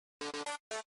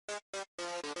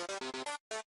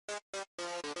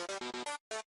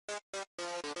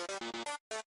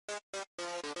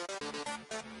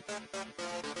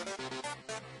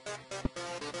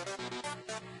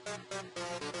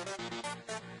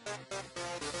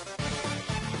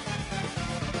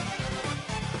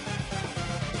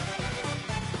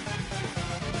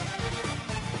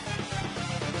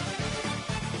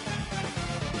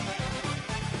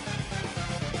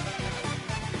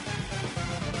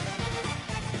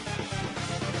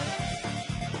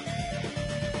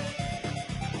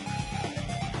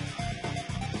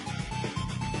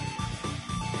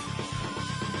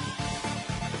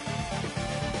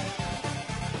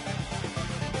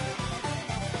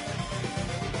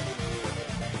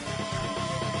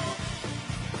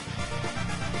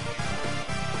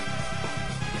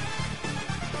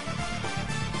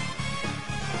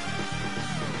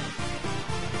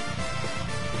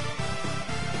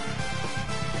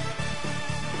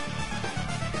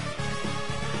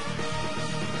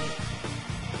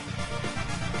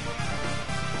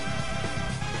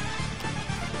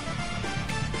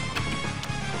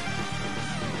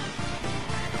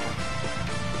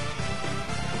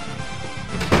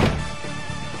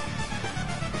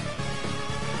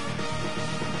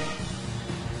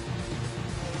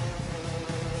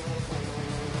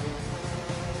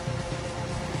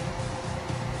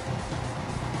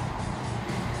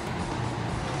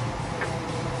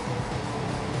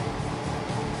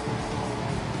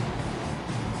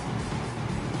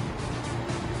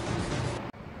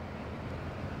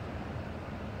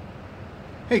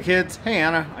Hey kids, hey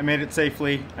Anna, I made it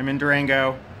safely. I'm in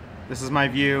Durango. This is my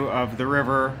view of the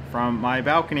river from my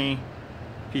balcony.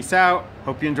 Peace out.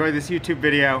 Hope you enjoy this YouTube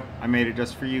video. I made it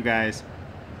just for you guys.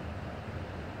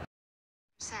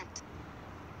 Sent.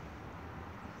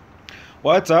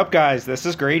 What's up guys? This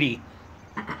is Grady.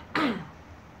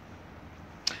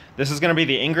 This is going to be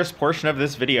the Ingress portion of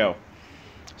this video.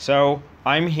 So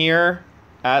I'm here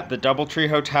at the Doubletree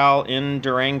Hotel in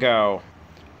Durango.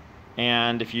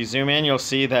 And if you zoom in, you'll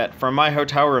see that from my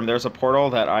hotel room, there's a portal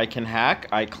that I can hack.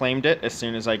 I claimed it as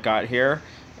soon as I got here,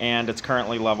 and it's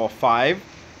currently level 5.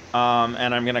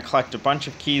 And I'm going to collect a bunch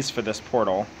of keys for this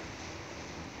portal.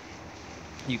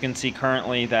 You can see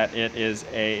currently that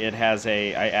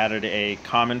I added a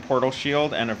common portal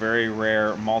shield and a very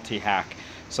rare multi-hack,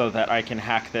 so that I can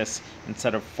hack this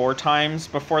instead of 4 times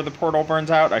before the portal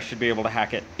burns out. I should be able to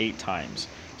hack it 8 times.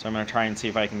 So I'm going to try and see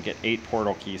if I can get 8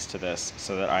 portal keys to this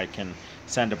so that I can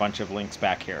send a bunch of links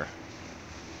back here.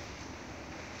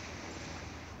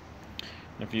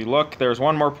 If you look, there's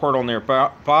one more portal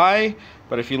nearby,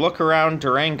 but if you look around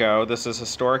Durango, this is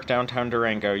historic downtown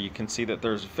Durango, you can see that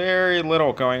there's very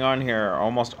little going on here.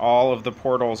 Almost all of the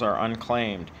portals are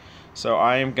unclaimed. So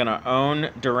I am going to own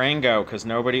Durango because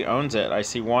nobody owns it. I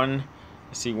see one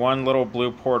little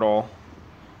blue portal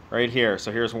right here.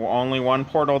 So here's only one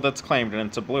portal that's claimed, and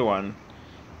it's a blue one.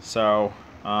 So,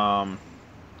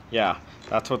 yeah,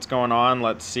 that's what's going on.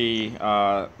 Let's see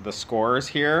the scores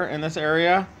here in this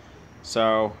area.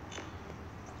 So,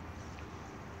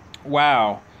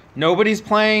 wow, nobody's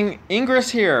playing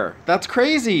Ingress here. That's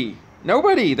crazy.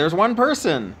 Nobody. There's one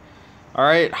person. All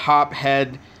right,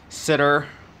 Hophead Sitter,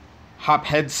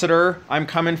 I'm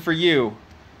coming for you,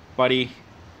 buddy.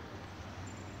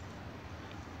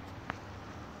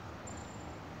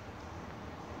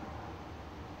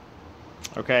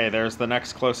 Okay, there's the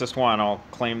next closest one. I'll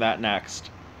claim that next.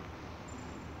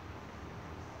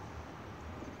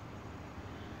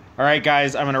 Alright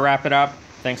guys, I'm going to wrap it up.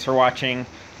 Thanks for watching.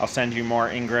 I'll send you more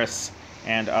Ingress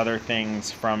and other things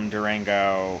from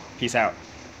Durango. Peace out.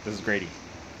 This is Grady.